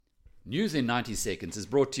News in 90 Seconds is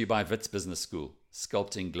brought to you by Wits Business School,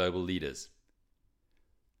 sculpting global leaders.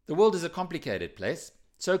 The world is a complicated place,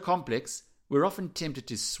 so complex we're often tempted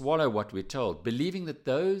to swallow what we're told, believing that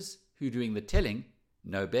those who are doing the telling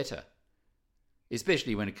know better,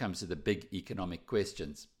 especially when it comes to the big economic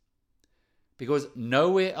questions. Because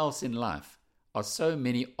nowhere else in life are so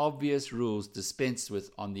many obvious rules dispensed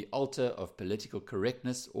with on the altar of political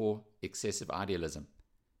correctness or excessive idealism.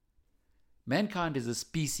 Mankind is a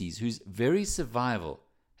species whose very survival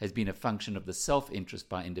has been a function of the self-interest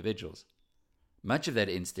by individuals. Much of that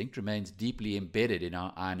instinct remains deeply embedded in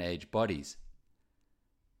our Iron Age bodies.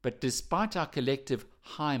 But despite our collective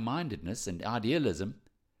high-mindedness and idealism,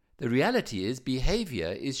 the reality is behavior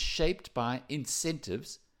is shaped by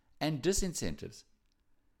incentives and disincentives.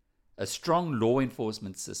 A strong law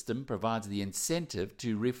enforcement system provides the incentive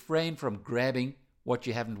to refrain from grabbing what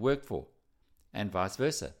you haven't worked for, and vice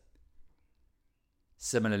versa.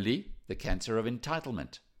 Similarly, the cancer of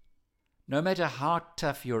entitlement. No matter how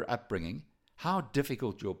tough your upbringing, how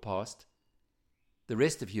difficult your past, the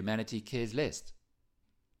rest of humanity cares less.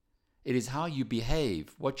 It is how you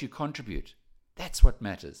behave, what you contribute. That's what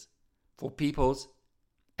matters for peoples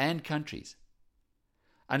and countries.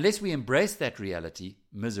 Unless we embrace that reality,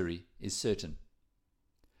 misery is certain.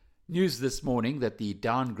 News this morning that the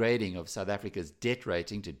downgrading of South Africa's debt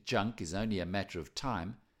rating to junk is only a matter of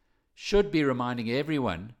time should be reminding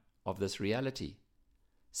everyone of this reality.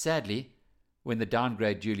 Sadly, when the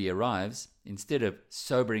downgrade duly arrives, instead of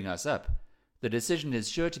sobering us up, the decision is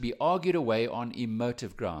sure to be argued away on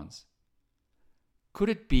emotive grounds. Could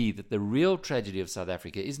it be that the real tragedy of South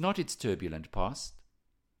Africa is not its turbulent past,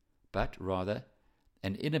 but rather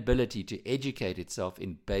an inability to educate itself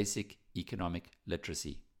in basic economic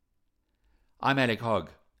literacy? I'm Alec Hogg.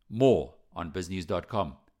 More on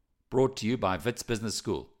biznews.com. Brought to you by Wits Business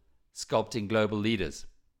School, sculpting global leaders.